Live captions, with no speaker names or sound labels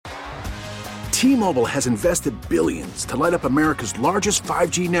T-Mobile has invested billions to light up America's largest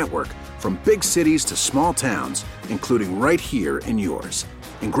 5G network, from big cities to small towns, including right here in yours.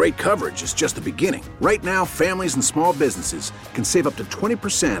 And great coverage is just the beginning. Right now, families and small businesses can save up to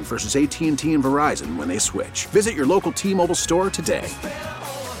 20% versus AT&T and Verizon when they switch. Visit your local T-Mobile store today.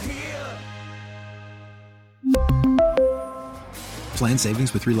 Plan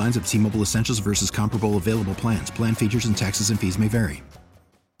savings with 3 lines of T-Mobile Essentials versus comparable available plans. Plan features and taxes and fees may vary.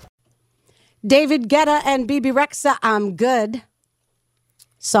 David Guetta and BB Rexa, I'm Good.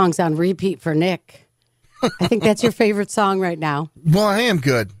 Songs on repeat for Nick. I think that's your favorite song right now. Well, I am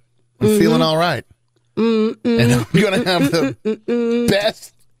good. I'm feeling all right. And I'm going to have the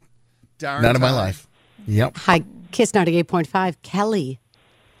best night of my life. Yep. Hi, Kiss 98.5, Kelly.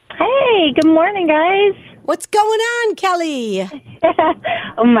 Hey, good morning, guys. What's going on, Kelly?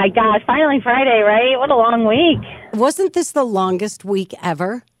 Oh, my gosh. Finally Friday, right? What a long week. Wasn't this the longest week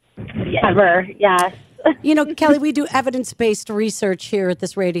ever? Ever, yes. You know, Kelly, we do evidence-based research here at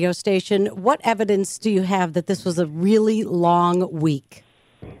this radio station. What evidence do you have that this was a really long week?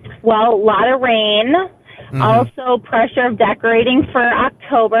 Well, a lot of rain. Also, pressure of decorating for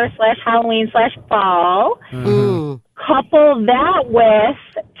October/Halloween/fall. Couple that with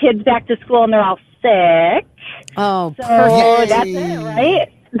kids back to school and they're all sick. Oh, so perfect. That's it,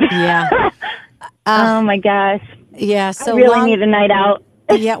 right? Yeah. Oh, my gosh. Yeah, so I really need a night out.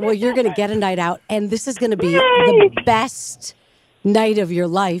 Yeah, well, you're going to get a night out, and this is going to be the best night of your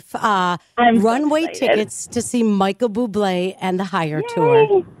life. Runway tickets to see Michael Bublé and the Higher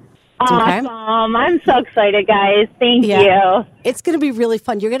Tour. Awesome. I'm so excited, guys. Thank you. It's going to be really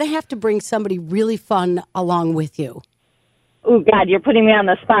fun. You're going to have to bring somebody really fun along with you. Oh, God, you're putting me on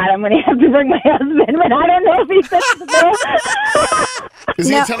the spot. I'm going to have to bring my husband, but I don't know if he fits the bill. Is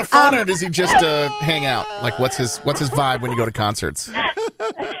he a ton of fun, or does he just hang out? Like, what's his vibe when you go to concerts? I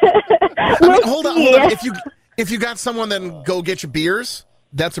mean, hold on. If you got someone, then go get your beers.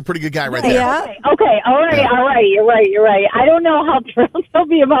 That's a pretty good guy right there. Yeah. Okay. All right. You're right. I don't know how thrilled he'll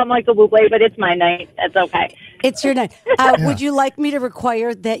be about Michael Bublé, but it's my night. That's okay. It's your night. Would you like me to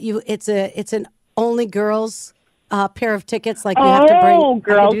require that it's an only girls pair of tickets? Like you have to bring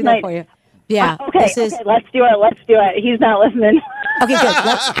girls' do night that for you. Yeah. Okay. Let's do it. He's not listening. Okay, good.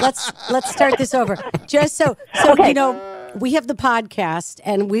 Let's start this over. Just so you know, we have the podcast,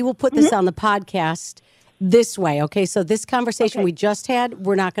 and we will put this on the podcast this way. Okay, so this conversation we just had,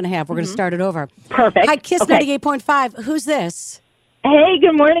 we're not going to have. We're going to start it over. Perfect. Hi, Kiss 98.5. Who's this? Hey,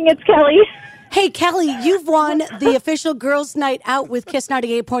 good morning. It's Kelly. Hey, Kelly, you've won the official Girls' Night Out with Kiss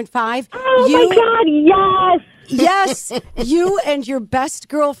 98.5. Oh, my God, yes. Yes, you and your best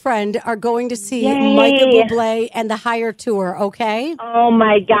girlfriend are going to see Michael Bublé and the Higher Tour, okay? Oh,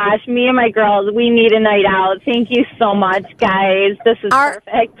 my gosh. Me and my girls, we need a night out. Thank you so much, guys. This is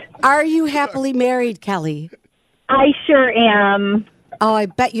perfect. Are you happily married, Kelly? I sure am. Oh, I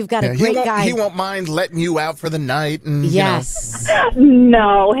bet you've got a great guy. He won't mind letting you out for the night. And, yes.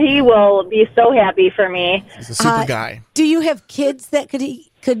 No, he will be so happy for me. He's a super guy. Do you have kids that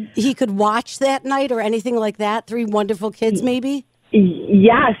he could watch that night or anything like that? 3 wonderful kids, maybe?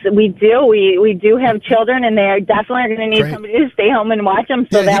 Yes, we do. We do have children, and they are definitely going to need somebody to stay home and watch them.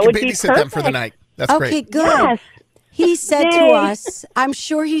 So that would be perfect. Babysit them for the night. That's great. Okay, good. Yes. He said to us, I'm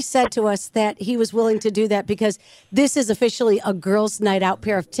sure he said to us that he was willing to do that because this is officially a girls' night out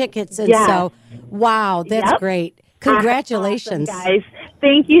pair of tickets. And so, wow, that's great. Congratulations. Awesome, guys.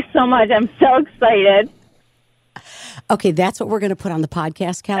 Thank you so much. I'm so excited. Okay, that's what we're going to put on the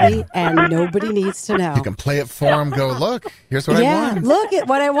podcast, Kelly, and nobody needs to know. You can play it for him. Go, look, here's what I won. Look at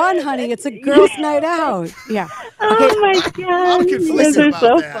what I won, honey. It's a girls' night out. Yeah. Okay. Oh, my God. This is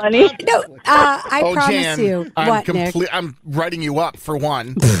so funny. No, I promise Jan, you. Nick? I'm writing you up for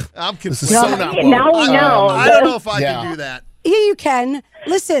one. I'm confused. So not woke. Now we know. I don't know if I can do that. Yeah, you can.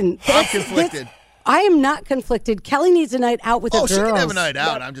 Listen. I'm conflicted. I am not conflicted. Kelly needs a night out with her girls. Oh, she can have a night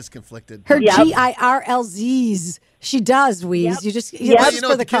out. I'm just conflicted. Her GIRLZs. She does, Wheeze. You just Well, you know for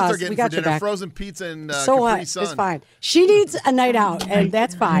what the kids are cause. getting We got for your dinner? back. Frozen pizza and So Capri what? Sun. It's fine. She needs a night out, and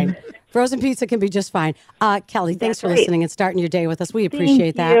that's fine. Frozen pizza can be just fine. Kelly, thanks for listening and starting your day with us. We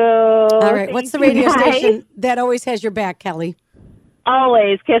appreciate that. All right. What's the radio station that always has your back, Kelly?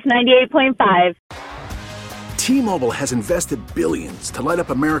 Always. Kiss 98.5. T-Mobile has invested billions to light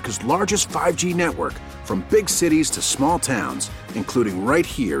up America's largest 5G network, from big cities to small towns, including right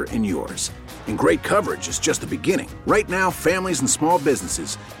here in yours. And great coverage is just the beginning. Right now, families and small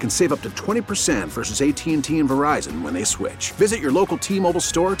businesses can save up to 20% versus AT&T and Verizon when they switch. Visit your local T-Mobile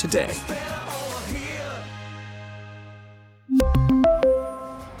store today.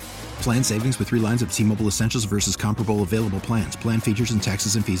 Plan savings with 3 lines of T-Mobile Essentials versus comparable available plans. Plan features and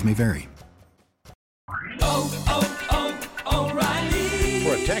taxes and fees may vary. O'Reilly.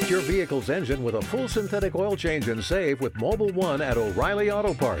 Protect your vehicle's engine with a full synthetic oil change and save with Mobil 1 at O'Reilly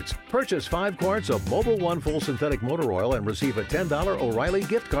Auto Parts. Purchase 5 quarts of Mobil 1 full synthetic motor oil and receive a $10 O'Reilly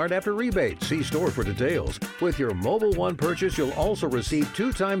gift card after rebate. See store for details. With your Mobil 1 purchase, you'll also receive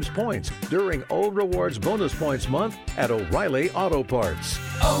 2 times points during O Rewards Bonus Points Month at O'Reilly Auto Parts.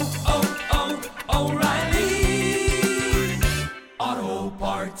 O'Reilly Auto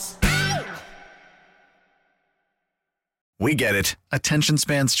Parts. We get it. Attention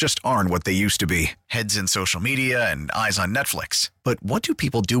spans just aren't what they used to be. Heads in social media and eyes on Netflix. But what do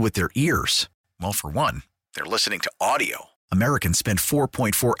people do with their ears? Well, for one, they're listening to audio. Americans spend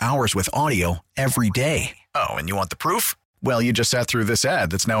 4.4 hours with audio every day. Oh, and you want the proof? Well, you just sat through this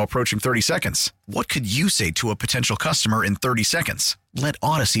ad that's now approaching 30 seconds. What could you say to a potential customer in 30 seconds? Let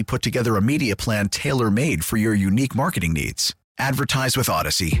Odyssey put together a media plan tailor-made for your unique marketing needs. Advertise with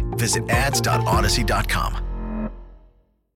Odyssey. Visit ads.odyssey.com.